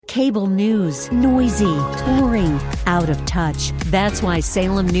Cable news, noisy, boring, out of touch. That's why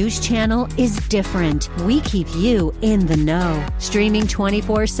Salem News Channel is different. We keep you in the know. Streaming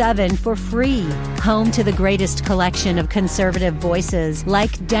 24/7 for free. Home to the greatest collection of conservative voices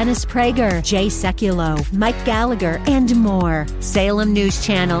like Dennis Prager, Jay Sekulow, Mike Gallagher, and more. Salem News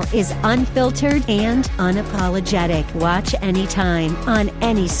Channel is unfiltered and unapologetic. Watch anytime, on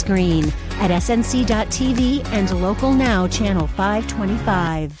any screen, at snc.tv and Local Now Channel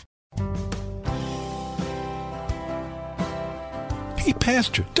 525. Hey,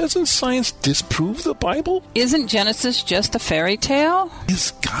 Pastor, doesn't science disprove the Bible? Isn't Genesis just a fairy tale?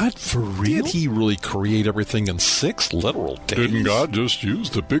 Is God for real? Did he really create everything in 6 literal days? Didn't God just use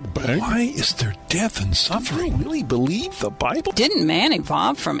the Big Bang? Why is there death and suffering? Do you really believe the Bible? Didn't man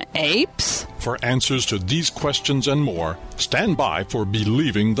evolve from apes? For answers to these questions and more, stand by for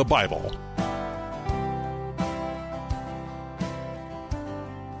Believing the Bible.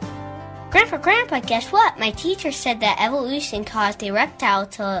 Grandpa, guess what? My teacher said that evolution caused a reptile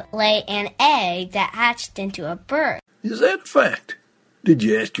to lay an egg that hatched into a bird. Is that a fact? Did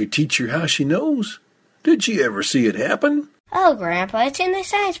you ask your teacher how she knows? Did she ever see it happen? Oh, Grandpa, it's in the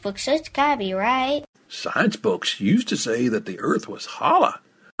science book, so it's gotta be right. Science books used to say that the earth was hollow.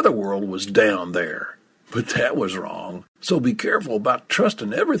 The world was down there. But that was wrong. So be careful about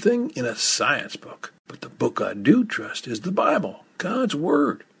trusting everything in a science book. But the book I do trust is the Bible, God's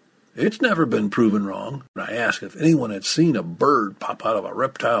Word. It's never been proven wrong. When I asked if anyone had seen a bird pop out of a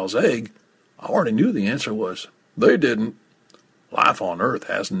reptile's egg, I already knew the answer was, they didn't. Life on Earth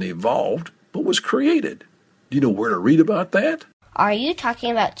hasn't evolved, but was created. Do you know where to read about that? Are you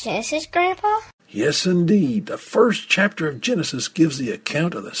talking about Genesis, Grandpa? Yes, indeed. The first chapter of Genesis gives the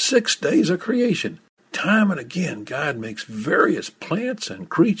account of the 6 days of creation. Time and again, God makes various plants and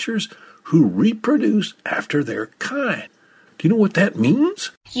creatures who reproduce after their kind. Do you know what that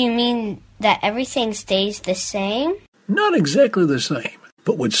means? You mean that everything stays the same? Not exactly the same,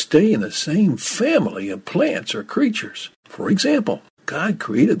 but would stay in the same family of plants or creatures. For example, God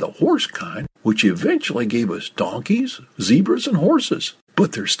created the horse kind, which eventually gave us donkeys, zebras, and horses.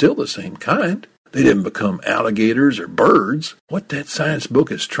 But they're still the same kind. They didn't become alligators or birds. What that science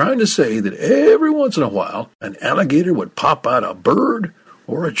book is trying to say that every once in a while, an alligator would pop out a bird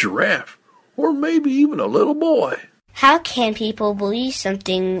or a giraffe, or maybe even a little boy. How can people believe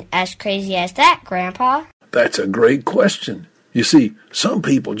something as crazy as that, Grandpa? That's a great question. You see, some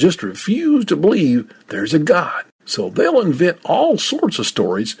people just refuse to believe there's a God, so they'll invent all sorts of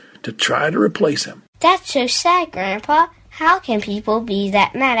stories to try to replace him. That's so sad, Grandpa. How can people be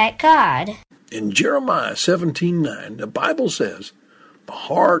that mad at God? In Jeremiah 17:9, the Bible says, "The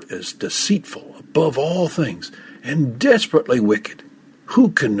heart is deceitful above all things and desperately wicked. Who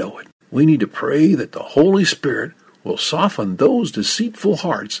can know it?" We need to pray that the Holy Spirit will soften those deceitful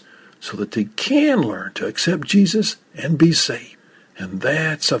hearts so that they can learn to accept Jesus and be saved. And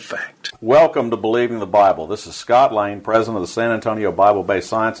that's a fact. Welcome to Believing the Bible. This is Scott Lane, president of the San Antonio Bible-Based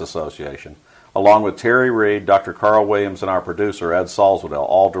Science Association, along with Terry Reed, Dr. Carl Williams, and our producer, Ed Salzwedel,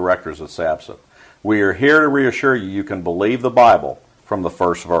 all directors at SABSA. We are here to reassure you you can believe the Bible from the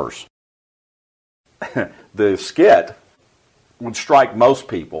first verse. The skit would strike most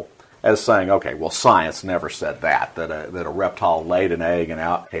people as saying, okay, well, science never said that a reptile laid an egg and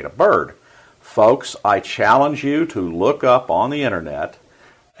ate a bird. Folks, I challenge you to look up on the internet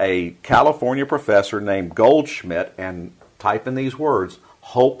a California professor named Goldschmidt and type in these words,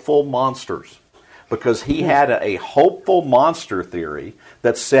 hopeful monsters, because he had a hopeful monster theory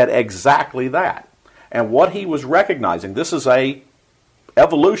that said exactly that. And what he was recognizing, this is a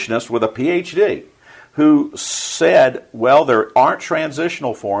evolutionist with a PhD, who said, well, there aren't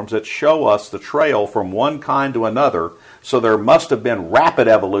transitional forms that show us the trail from one kind to another, so there must have been rapid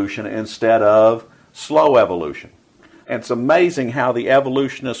evolution instead of slow evolution. And it's amazing how the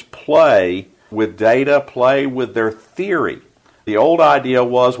evolutionists play with data, play with their theory. The old idea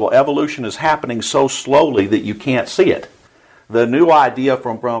was, well, evolution is happening so slowly that you can't see it. The new idea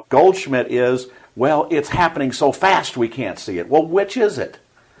from Goldschmidt is, well, it's happening so fast we can't see it. Well, which is it?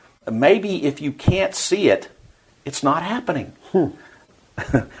 Maybe if you can't see it, it's not happening.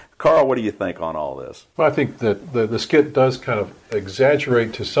 Carl, what do you think on all this? Well, I think that the skit does kind of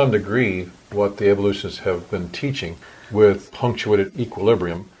exaggerate to some degree what the evolutionists have been teaching with punctuated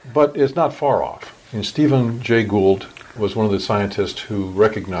equilibrium, but it's not far off. And Stephen Jay Gould was one of the scientists who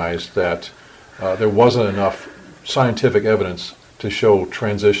recognized that there wasn't enough scientific evidence to show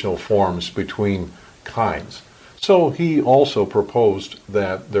transitional forms between kinds. So he also proposed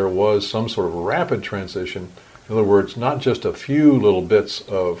that there was some sort of rapid transition. In other words, not just a few little bits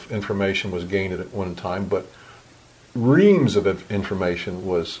of information was gained at one time, but reams of information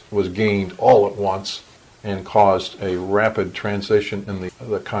was gained all at once and caused a rapid transition in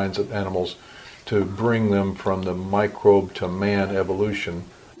the kinds of animals to bring them from the microbe to man evolution.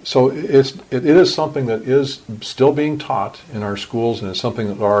 So it is something that is still being taught in our schools, and it's something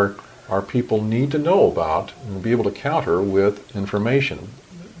that our people need to know about and be able to counter with information.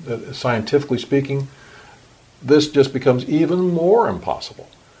 Scientifically speaking, this just becomes even more impossible.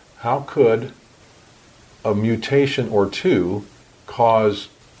 How could a mutation or two cause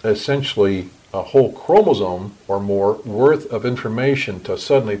essentially a whole chromosome or more worth of information to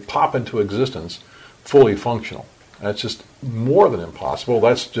suddenly pop into existence fully functional? That's just more than impossible.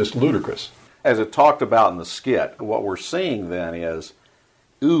 That's just ludicrous. As it talked about in the skit, what we're seeing then is,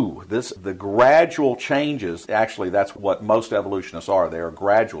 the gradual changes. Actually, that's what most evolutionists are. They are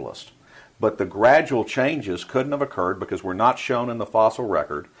gradualists. But the gradual changes couldn't have occurred because we're not shown in the fossil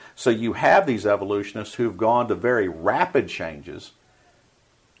record. So you have these evolutionists who've gone to very rapid changes,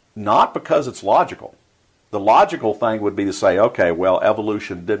 not because it's logical. The logical thing would be to say, okay, well,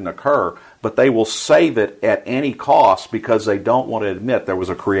 evolution didn't occur, but they will save it at any cost because they don't want to admit there was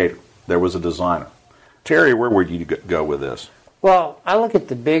a creator, there was a designer. Terry, where would you go with this? Well, I look at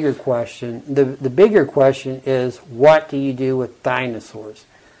the bigger question. The bigger question is, what do you do with dinosaurs?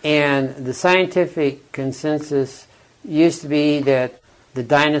 And the scientific consensus used to be that the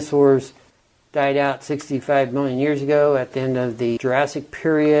dinosaurs died out 65 million years ago at the end of the Jurassic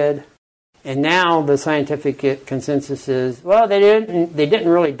period. And now the scientific consensus is, well, they didn't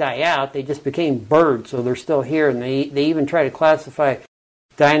really die out. They just became birds, so they're still here. And they even try to classify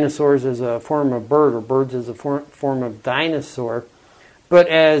dinosaurs as a form of bird or birds as a form of dinosaur. But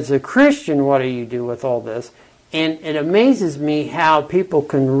as a Christian, what do you do with all this? And it amazes me how people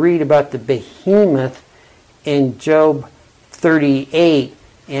can read about the behemoth in Job 38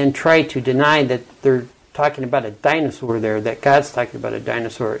 and try to deny that they're talking about a dinosaur there, that God's talking about a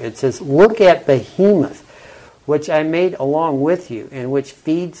dinosaur. It says, look at behemoth, which I made along with you, and which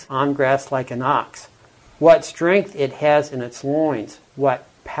feeds on grass like an ox. What strength it has in its loins, what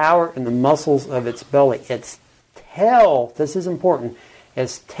power in the muscles of its belly. Its tail, this is important,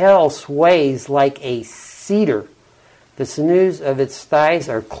 its tail sways like a cedar. The sinews of its thighs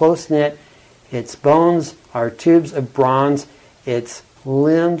are close-knit. Its bones are tubes of bronze. Its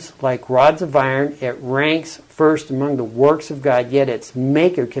limbs like rods of iron. It ranks first among the works of God, yet its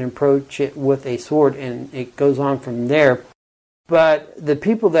maker can approach it with a sword, and it goes on from there. But the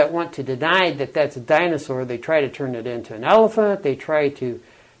people that want to deny that that's a dinosaur, they try to turn it into an elephant. They try to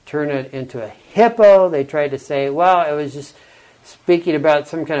turn it into a hippo. They try to say, well, it was just speaking about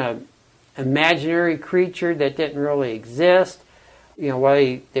some kind of imaginary creature that didn't really exist. You know,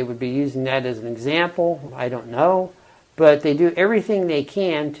 why they would be using that as an example, I don't know. But they do everything they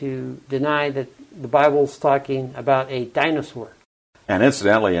can to deny that the Bible's talking about a dinosaur. And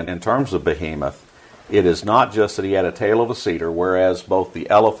incidentally, in terms of behemoth, it is not just that he had a tail of a cedar, whereas both the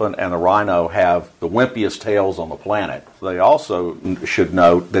elephant and the rhino have the wimpiest tails on the planet. They also should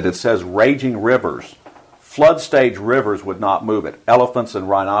note that it says raging rivers. Flood stage rivers would not move it. Elephants and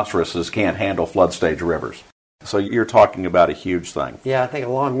rhinoceroses can't handle flood stage rivers. So you're talking about a huge thing. Yeah, I think a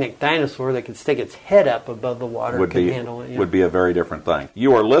long-necked dinosaur that could stick its head up above the water could handle it. Yeah. Would be a very different thing.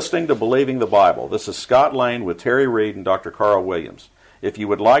 You are listening to Believing the Bible. This is Scott Lane with Terry Reed and Dr. Carl Williams. If you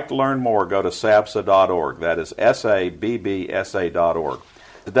would like to learn more, go to sabsa.org. That is sabbsa.org.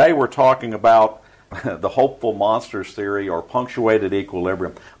 Today we're talking about the hopeful monsters theory, or punctuated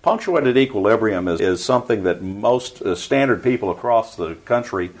equilibrium. Punctuated equilibrium is something that most standard people across the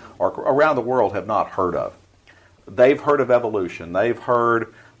country or around the world have not heard of. They've heard of evolution. They've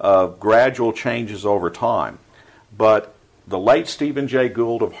heard of gradual changes over time. But the late Stephen Jay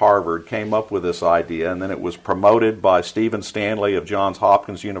Gould of Harvard came up with this idea, and then it was promoted by Stephen Stanley of Johns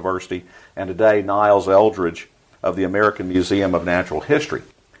Hopkins University, and today Niles Eldredge of the American Museum of Natural History.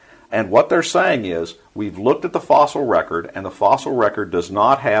 And what they're saying is, we've looked at the fossil record, and the fossil record does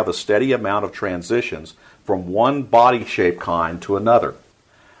not have a steady amount of transitions from one body-shaped kind to another.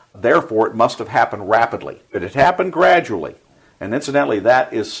 Therefore, it must have happened rapidly. But it happened gradually. And incidentally,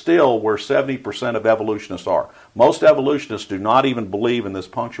 that is still where 70% of evolutionists are. Most evolutionists do not even believe in this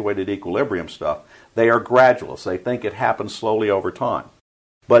punctuated equilibrium stuff. They are gradualists. They think it happens slowly over time.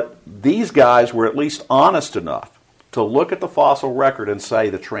 But these guys were at least honest enough to look at the fossil record and say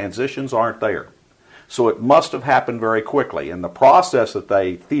the transitions aren't there. So it must have happened very quickly. And the process that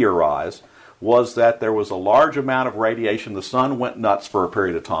they theorized was that there was a large amount of radiation, the sun went nuts for a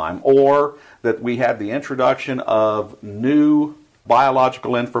period of time, or that we had the introduction of new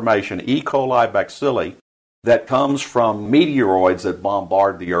biological information, E. coli bacilli, that comes from meteoroids that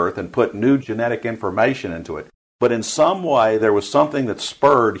bombard the Earth and put new genetic information into it. But in some way, there was something that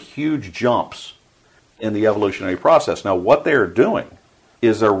spurred huge jumps in the evolutionary process. Now, what they're doing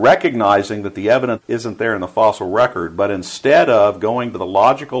is they're recognizing that the evidence isn't there in the fossil record, but instead of going to the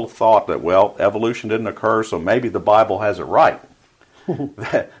logical thought that, well, evolution didn't occur, so maybe the Bible has it right,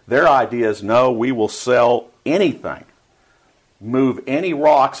 their idea is, no, we will sell anything, move any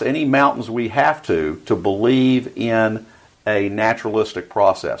rocks, any mountains we have to believe in a naturalistic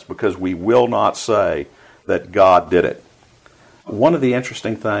process, because we will not say that God did it. One of the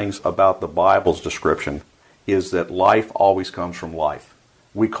interesting things about the Bible's description is that life always comes from life.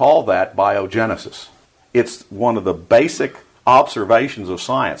 We call that biogenesis. It's one of the basic observations of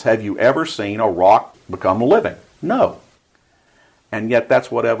science. Have you ever seen a rock become living? No. And yet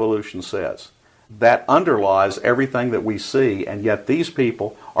that's what evolution says. That underlies everything that we see, and yet these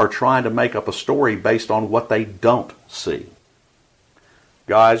people are trying to make up a story based on what they don't see.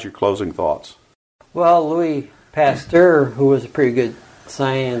 Guys, your closing thoughts. Well, Louis Pasteur, who was a pretty good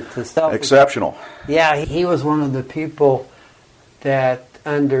scientist. Exceptional. Yeah, he was one of the people that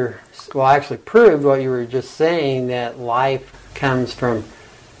actually proved what you were just saying, that life comes from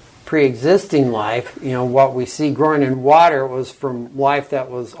pre-existing life. You know, what we see growing in water was from life that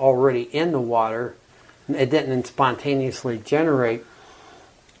was already in the water. It didn't spontaneously generate.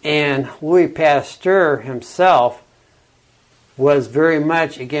 And Louis Pasteur himself was very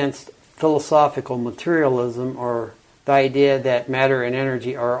much against philosophical materialism, or the idea that matter and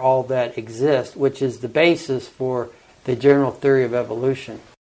energy are all that exist, which is the basis for the general theory of evolution.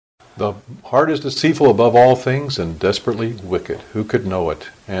 The heart is deceitful above all things and desperately wicked. Who could know it?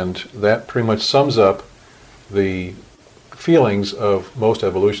 And that pretty much sums up the feelings of most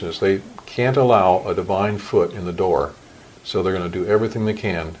evolutionists. They can't allow a divine foot in the door, so they're going to do everything they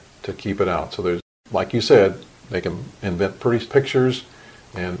can to keep it out. So there's, like you said, they can invent pretty pictures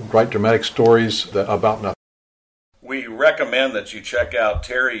and write dramatic stories about nothing. We recommend that you check out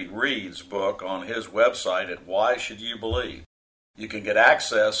Terry Reid's book on his website at Why Should You Believe. You can get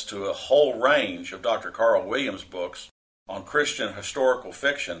access to a whole range of Dr. Carl Williams' books on Christian historical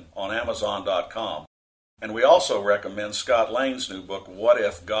fiction on Amazon.com. And we also recommend Scott Lane's new book, What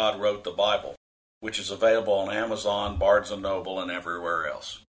If God Wrote the Bible, which is available on Amazon, Barnes & Noble, and everywhere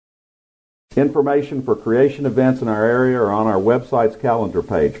else. Information for creation events in our area are on our website's calendar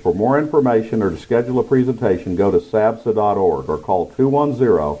page. For more information or to schedule a presentation, go to sabsa.org or call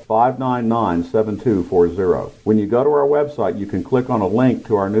 210-599-7240. When you go to our website, you can click on a link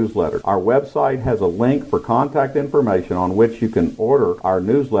to our newsletter. Our website has a link for contact information on which you can order our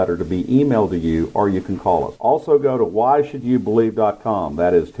newsletter to be emailed to you, or you can call us. Also go to whyshouldyoubelieve.com.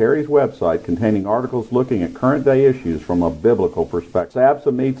 That is Terry's website containing articles looking at current day issues from a biblical perspective.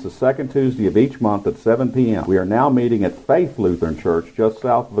 SABSA meets the second Tuesday of each month at 7 p.m. We are now meeting at Faith Lutheran Church just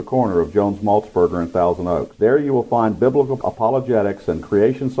south of the corner of Jones Maltzberger and Thousand Oaks. There you will find biblical apologetics and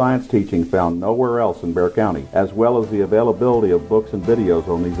creation science teaching found nowhere else in Bexar County, as well as the availability of books and videos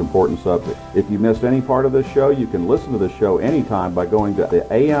on these important subjects. If you missed any part of this show, you can listen to the show anytime by going to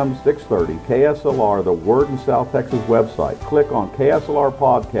the AM 630 KSLR, the Word in South Texas website. Click on KSLR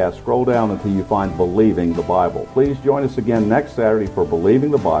Podcast, scroll down until you find Believing the Bible. Please join us again next Saturday for Believing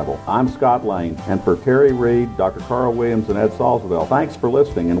the Bible. I'm Scott Lane, and for Terry Reid, Dr. Carl Williams, and Ed Salzadell, thanks for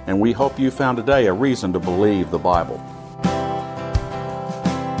listening, and we hope you found today a reason to believe the Bible.